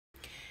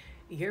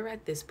You're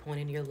at this point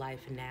in your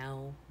life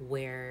now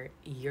where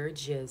you're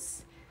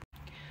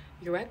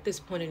at this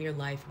point in your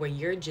life where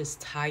you're just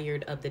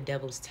tired of the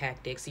devil's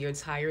tactics. You're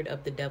tired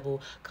of the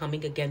devil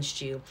coming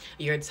against you.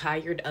 You're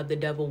tired of the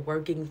devil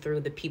working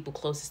through the people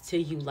closest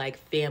to you, like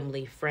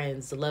family,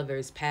 friends,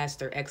 lovers,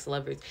 pastor,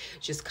 ex-lovers,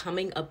 just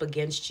coming up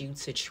against you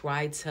to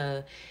try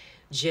to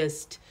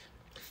just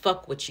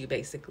fuck with you,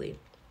 basically.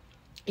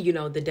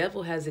 The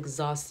devil has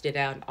exhausted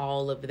out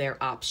all of their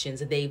options.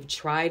 They've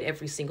tried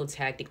every single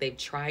tactic. They've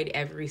tried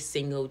every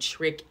single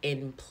trick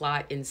and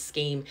plot and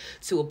scheme,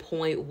 to a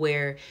point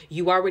where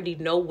you already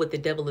know what the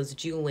devil is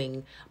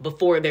doing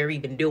before they're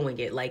even doing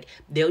it. Like,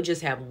 they'll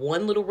just have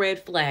one little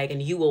red flag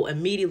and you will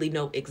immediately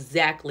know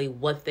exactly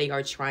what they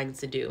are trying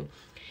to do.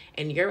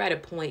 And you're at a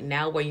point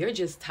now where you're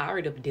just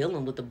tired of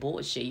dealing with the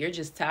bullshit. You're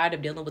just tired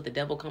of dealing with the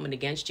devil coming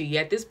against you.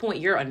 At this point,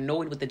 you're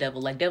annoyed with the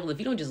devil. Like, devil, if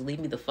you don't just leave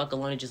me the fuck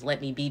alone and just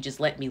let me be, just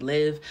let me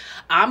live.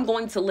 I'm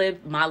going to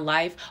live my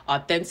life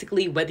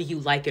authentically, whether you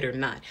like it or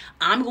not.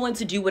 I'm going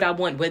to do what I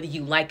want, whether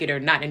you like it or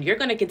not. And you're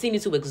going to continue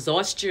to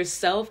exhaust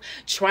yourself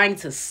trying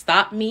to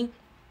stop me,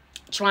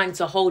 trying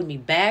to hold me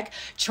back,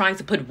 trying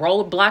to put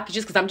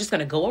roadblockages, because I'm just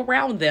going to go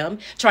around them,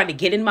 trying to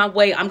get in my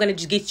way. I'm going to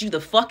just get you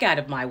the fuck out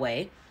of my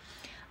way.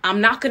 I'm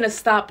not going to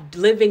stop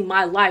living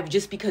my life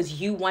just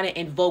because you want to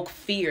invoke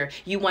fear.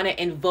 You want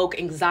to invoke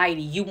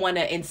anxiety. You want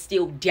to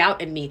instill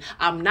doubt in me.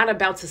 I'm not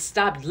about to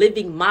stop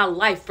living my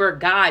life for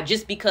God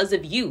just because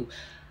of you.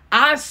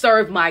 I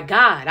serve my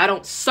God. I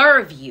don't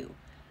serve you.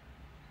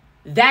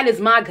 That is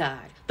my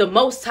God. The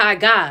Most High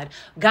God.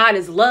 God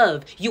is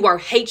love. You are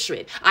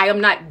hatred. I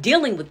am not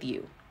dealing with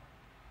you.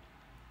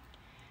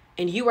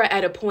 And you are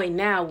at a point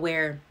now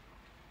where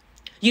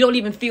you don't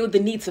even feel the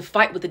need to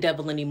fight with the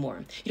devil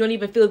anymore. You don't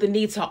even feel the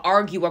need to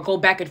argue or go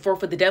back and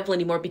forth with the devil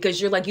anymore, because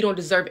you're like, you don't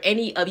deserve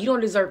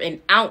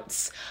an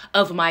ounce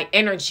of my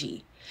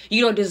energy.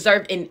 You don't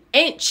deserve an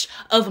inch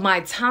of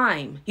my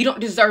time. You don't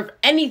deserve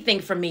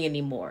anything from me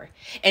anymore.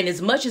 And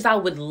as much as I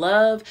would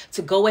love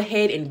to go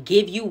ahead and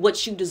give you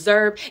what you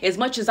deserve, as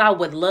much as I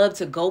would love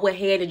to go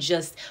ahead and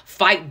just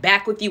fight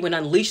back with you and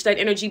unleash that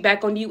energy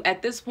back on you,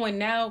 at this point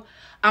now,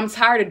 I'm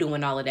tired of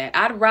doing all of that.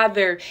 I'd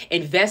rather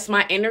invest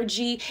my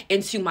energy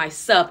into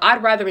myself.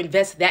 I'd rather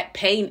invest that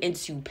pain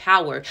into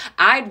power.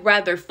 I'd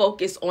rather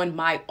focus on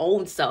my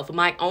own self,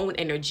 my own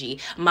energy,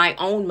 my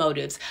own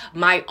motives,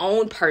 my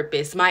own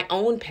purpose, my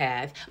own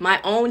path,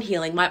 my own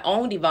healing, my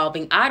own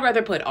evolving. I'd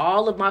rather put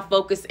all of my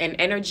focus and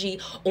energy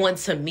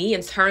onto me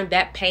and turn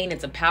that pain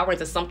into power,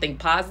 into something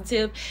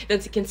positive, than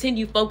to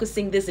continue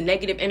focusing this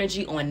negative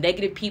energy on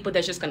negative people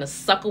that's just going to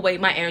suck away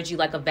my energy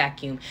like a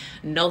vacuum.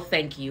 No,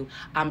 thank you.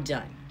 I'm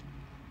done.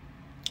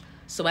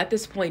 So at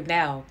this point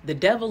now, the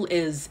devil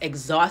is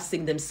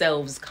exhausting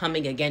themselves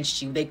coming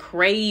against you. They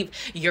crave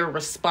your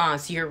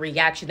response, your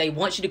reaction. They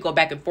want you to go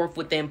back and forth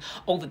with them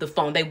over the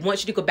phone. They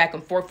want you to go back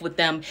and forth with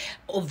them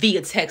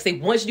via text. They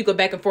want you to go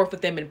back and forth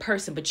with them in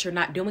person, but you're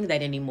not doing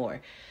that anymore.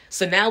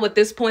 So now at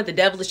this point, the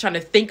devil is trying to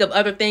think of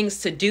other things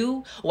to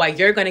do while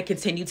you're going to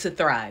continue to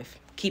thrive.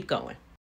 Keep going.